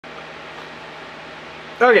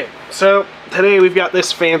Okay, so today we've got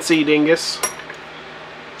this fancy dingus.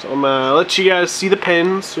 So I'm gonna let you guys see the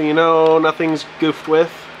pins so you know nothing's goofed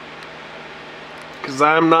with. Because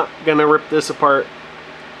I'm not gonna rip this apart.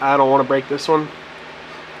 I don't want to break this one.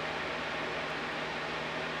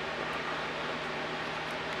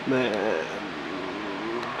 Then,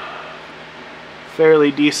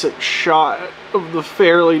 fairly decent shot of the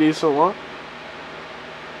fairly decent lock.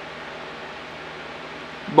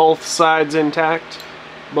 Both sides intact.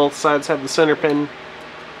 Both sides have the center pin.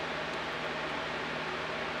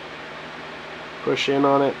 Push in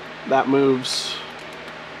on it. That moves.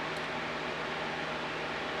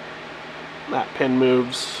 That pin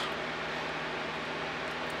moves.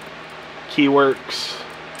 Key works.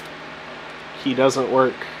 Key doesn't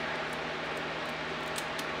work.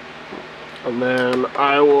 And then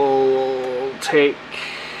I will take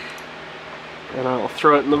and I'll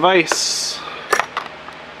throw it in the vise.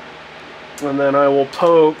 And then I will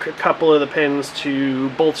poke a couple of the pins to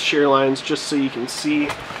both shear lines just so you can see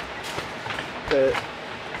that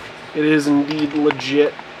it is indeed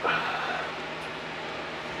legit.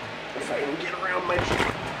 If I can get around my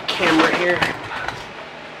camera here,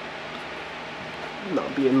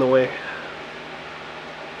 not be in the way.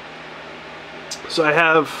 So I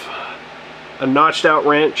have a notched out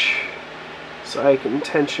wrench so I can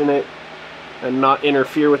tension it and not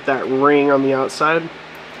interfere with that ring on the outside.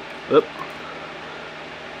 Oop.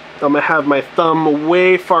 I'm gonna have my thumb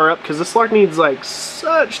way far up because this lock needs like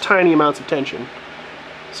such tiny amounts of tension.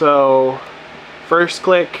 So first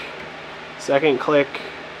click, second click,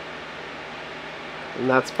 and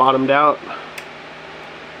that's bottomed out.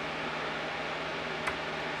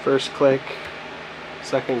 First click,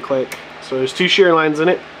 second click. So there's two shear lines in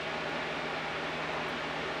it.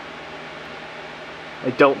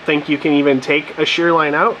 I don't think you can even take a shear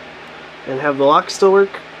line out and have the lock still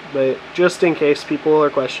work. But just in case people are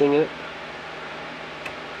questioning it.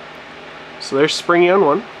 So there's springy on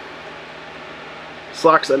one. This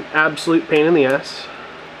lock's an absolute pain in the ass.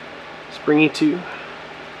 Springy 2,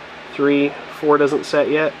 3, 4 doesn't set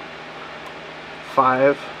yet,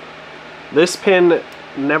 5. This pin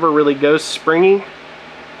never really goes springy,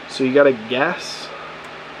 so you gotta guess.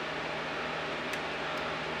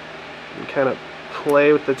 And kind of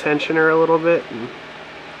play with the tensioner a little bit and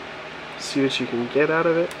see what you can get out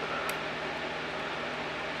of it.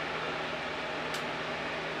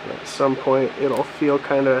 At some point it'll feel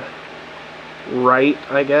kind of right,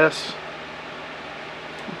 I guess.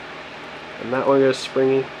 And that one goes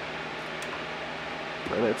springy.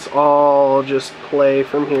 And it's all just play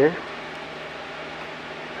from here.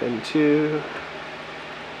 Pin 2,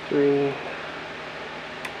 3.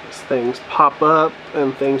 As things pop up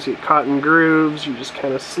and things get caught in grooves, you just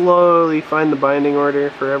kind of slowly find the binding order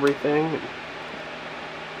for everything.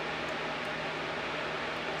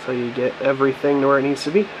 So you get everything to where it needs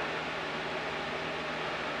to be.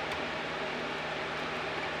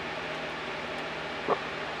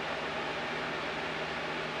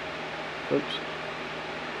 Oops.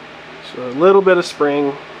 So a little bit of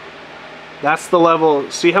spring. That's the level.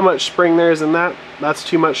 See how much spring there is in that? That's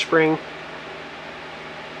too much spring.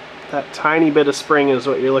 That tiny bit of spring is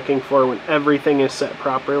what you're looking for when everything is set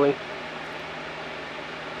properly.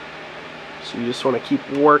 So you just want to keep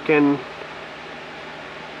working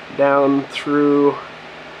down through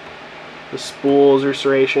the spools or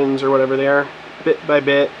serrations or whatever they are, bit by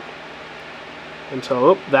bit, until,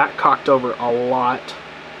 oh, that cocked over a lot.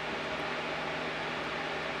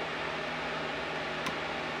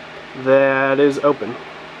 That is open.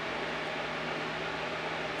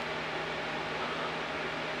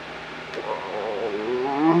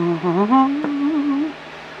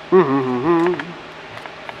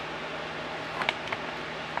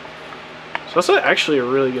 So that's actually a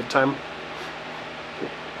really good time.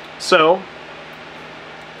 So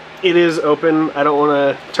it is open. I don't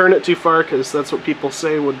want to turn it too far because that's what people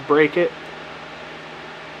say would break it.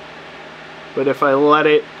 But if I let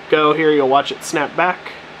it go here, you'll watch it snap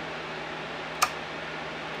back.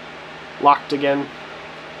 Locked again.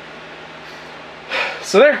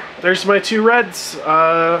 So there's my two reds.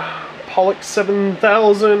 Pollux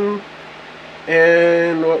 7000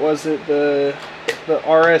 and what was it, the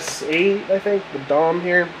RS8, I think, the Dom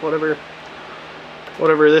here, whatever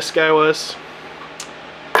this guy was.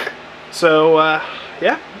 So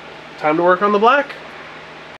yeah, time to work on the black.